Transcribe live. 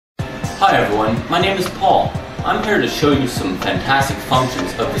Hi everyone, my name is Paul. I'm here to show you some fantastic functions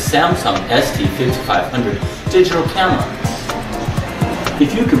of the Samsung ST5500 digital camera.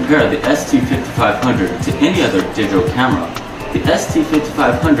 If you compare the ST5500 to any other digital camera, the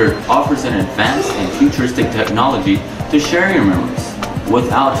ST5500 offers an advanced and futuristic technology to share your memories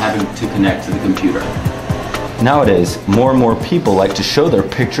without having to connect to the computer. Nowadays, more and more people like to show their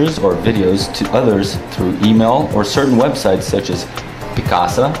pictures or videos to others through email or certain websites such as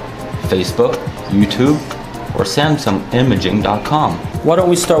Picasa, Facebook, YouTube, or SamsungImaging.com. Why don't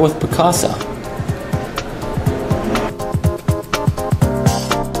we start with Picasa?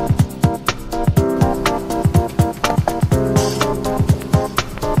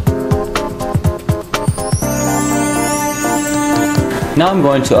 Now I'm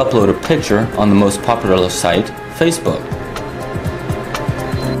going to upload a picture on the most popular site, Facebook.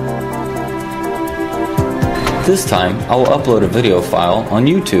 This time, I will upload a video file on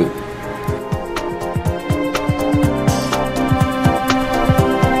YouTube.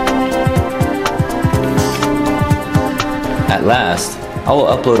 At last, I will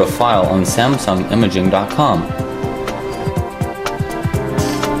upload a file on SamsungImaging.com.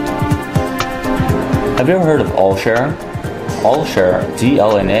 Have you ever heard of AllShare? AllShare,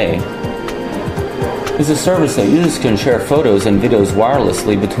 DLNA, is a service that users can share photos and videos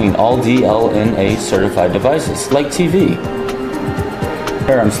wirelessly between all DLNA certified devices, like TV.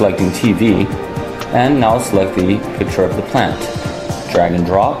 Here I'm selecting TV, and now select the picture of the plant. Drag and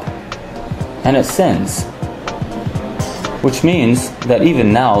drop, and it sends. Which means that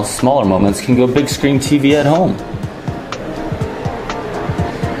even now, smaller moments can go big screen TV at home.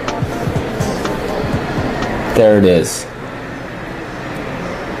 There it is.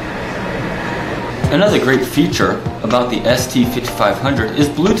 Another great feature about the ST5500 is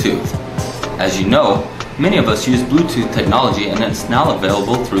Bluetooth. As you know, many of us use Bluetooth technology, and it's now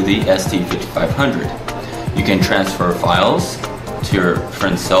available through the ST5500. You can transfer files to your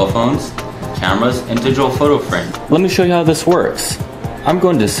friends' cell phones, cameras, and digital photo frame. Let me show you how this works. I'm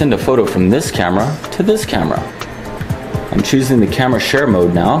going to send a photo from this camera to this camera. I'm choosing the camera share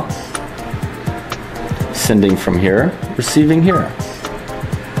mode now. Sending from here, receiving here.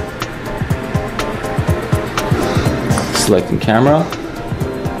 Selecting camera.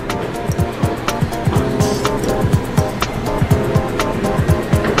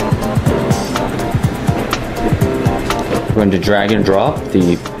 We're going to drag and drop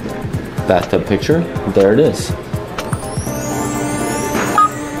the bathtub picture. There it is.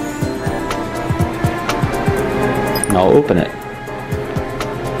 And I'll open it.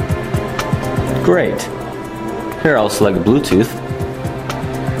 Great. Here I'll select Bluetooth.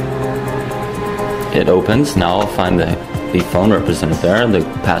 It opens. Now I'll find the phone represented there. The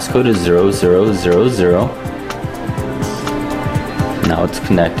passcode is 0000. Now it's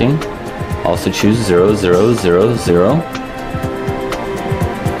connecting. Also choose 0000.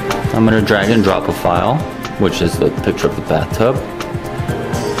 I'm going to drag and drop a file, which is the picture of the bathtub.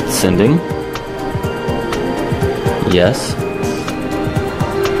 Sending. Yes.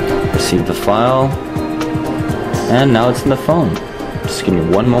 Receive the file. And now it's in the phone. Just give me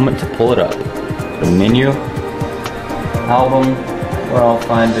one moment to pull it up. Go to menu, album, where I'll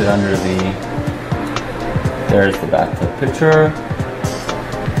find it under there's the bathtub picture.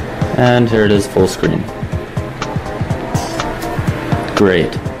 And here it is full screen.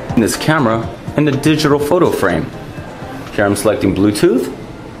 Great. This camera and the digital photo frame. Here I'm selecting Bluetooth.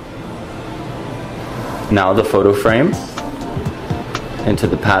 Now the photo frame. Enter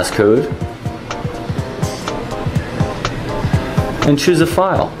the passcode. And choose a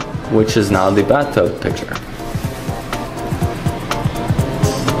file, which is now the bathtub picture.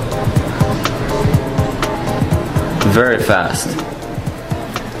 Very fast.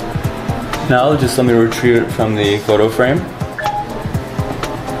 Now just let me retrieve it from the photo frame.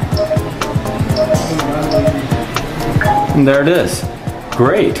 And there it is.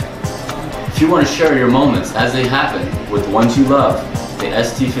 Great. If you want to share your moments as they happen with ones you love, the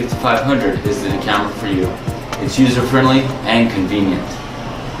ST5500 is the camera for you. It's user-friendly and convenient.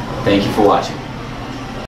 Thank you for watching.